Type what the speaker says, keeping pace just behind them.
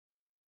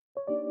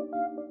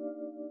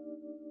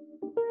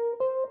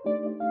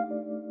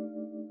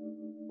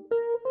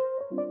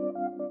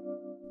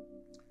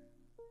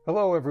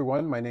Hello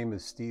everyone, my name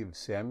is Steve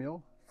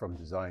Samuel from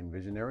Design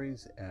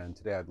Visionaries, and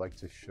today I'd like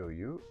to show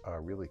you a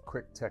really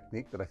quick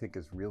technique that I think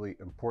is really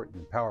important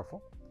and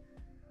powerful.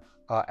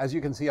 As you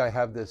can see, I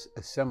have this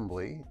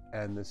assembly,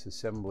 and this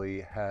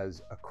assembly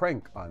has a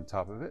crank on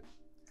top of it,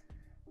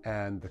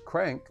 and the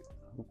crank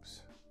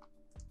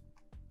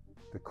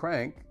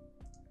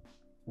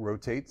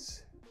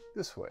rotates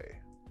this way,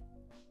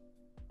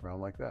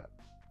 around like that.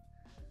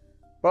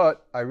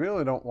 But I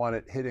really don't want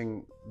it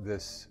hitting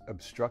this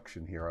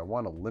obstruction here. I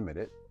want to limit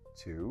it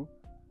to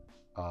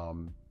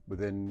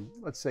within,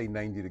 let's say,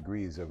 90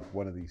 degrees of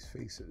one of these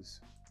faces.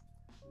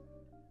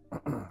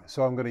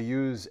 So I'm going to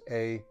use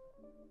a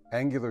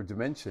angular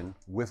dimension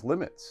with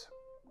limits.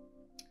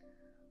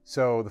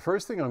 So the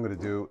first thing I'm going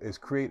to do is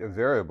create a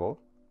variable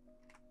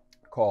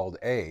called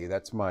A.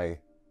 That's my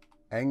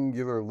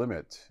angular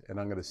limit,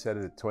 and I'm going to set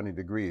it at 20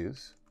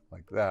 degrees,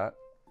 like that.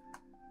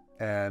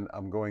 And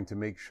I'm going to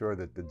make sure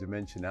that the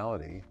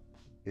dimensionality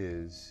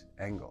is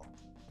angle.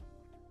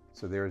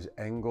 So there's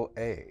angle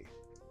A.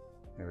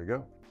 There we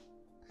go.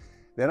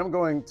 Then I'm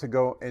going to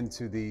go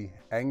into the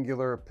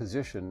angular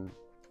position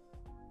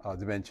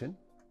dimension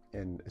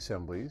in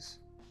assemblies,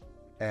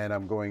 and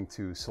I'm going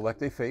to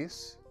select a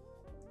face,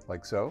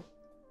 like so,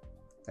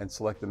 and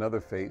select another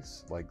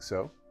face, like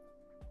so,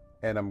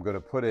 and I'm going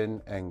to put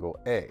in angle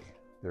A.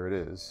 There it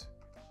is.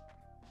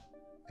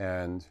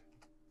 And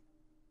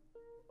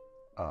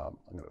I'm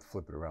going to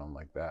flip it around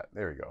like that.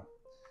 There we go.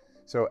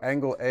 So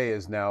angle A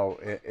is now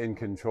in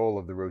control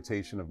of the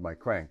rotation of my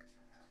crank.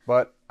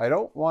 But I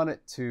don't want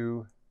it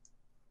to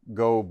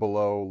go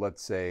below,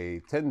 let's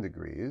say, 10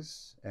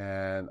 degrees.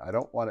 And I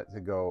don't want it to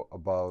go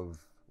above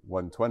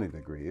 120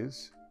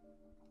 degrees.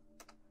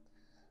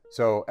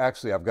 So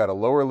actually, I've got a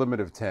lower limit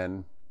of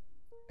 10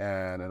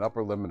 and an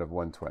upper limit of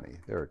 120.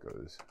 There it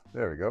goes.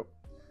 There we go.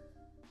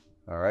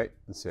 All right,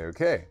 let's say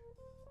OK.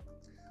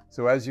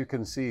 So as you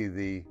can see,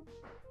 the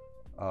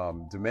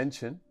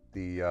dimension,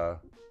 the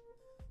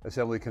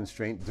assembly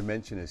constraint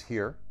dimension is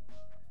here.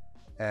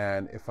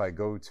 And if I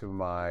go to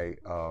my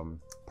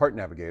part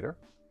navigator,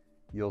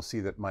 you'll see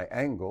that my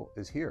angle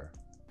is here.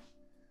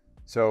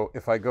 So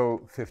if I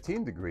go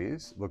 15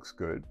 degrees, looks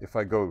good. If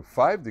I go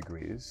 5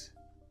 degrees,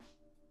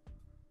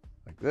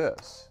 like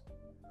this,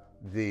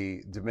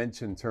 the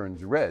dimension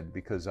turns red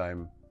because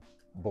I'm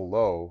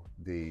below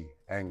the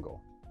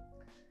angle.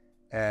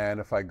 And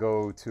if I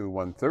go to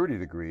 130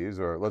 degrees,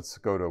 or let's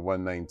go to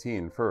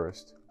 119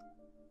 first,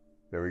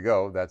 there we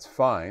go, that's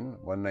fine,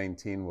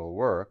 119 will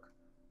work.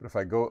 But if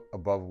I go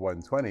above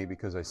 120,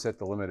 because I set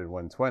the limit at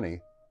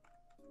 120,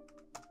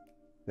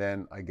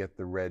 then I get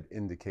the red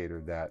indicator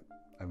that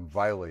I'm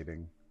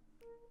violating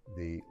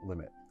the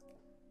limit.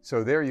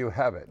 So there you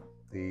have it.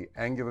 The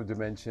angular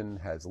dimension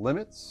has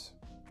limits,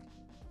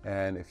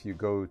 and if you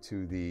go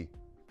to the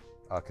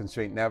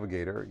constraint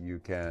navigator, you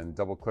can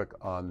double click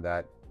on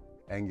that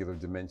angular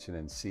dimension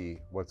and see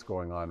what's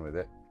going on with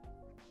it.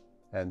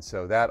 And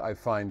so that I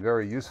find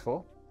very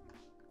useful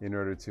in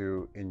order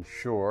to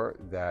ensure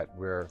that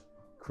we're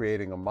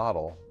creating a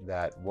model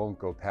that won't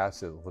go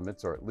past the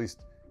limits, or at least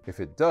if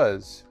it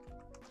does,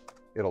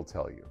 it'll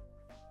tell you.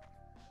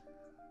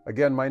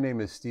 Again, my name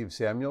is Steve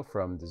Samuel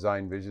from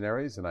Design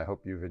Visionaries, and I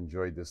hope you've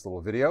enjoyed this little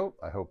video.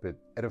 I hope it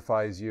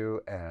edifies you,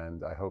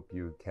 and I hope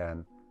you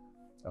can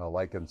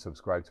like and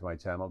subscribe to my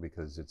channel,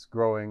 because it's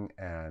growing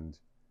and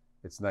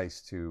it's nice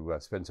to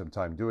spend some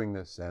time doing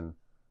this. And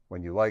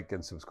when you like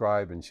and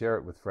subscribe and share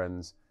it with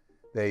friends,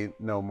 they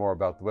know more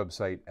about the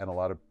website, and a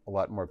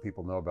lot more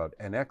people know about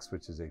NX,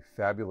 which is a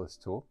fabulous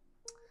tool.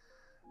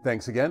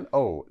 Thanks again.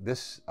 Oh,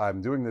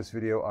 I'm doing this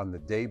video on the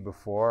day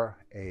before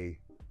a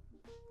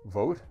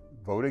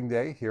voting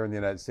day here in the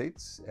United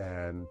States,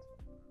 and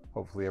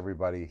hopefully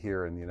everybody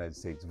here in the United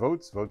States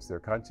votes their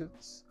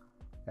conscience,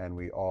 and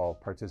we all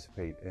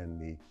participate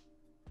in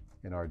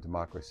our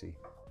democracy.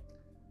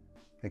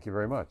 Thank you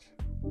very much.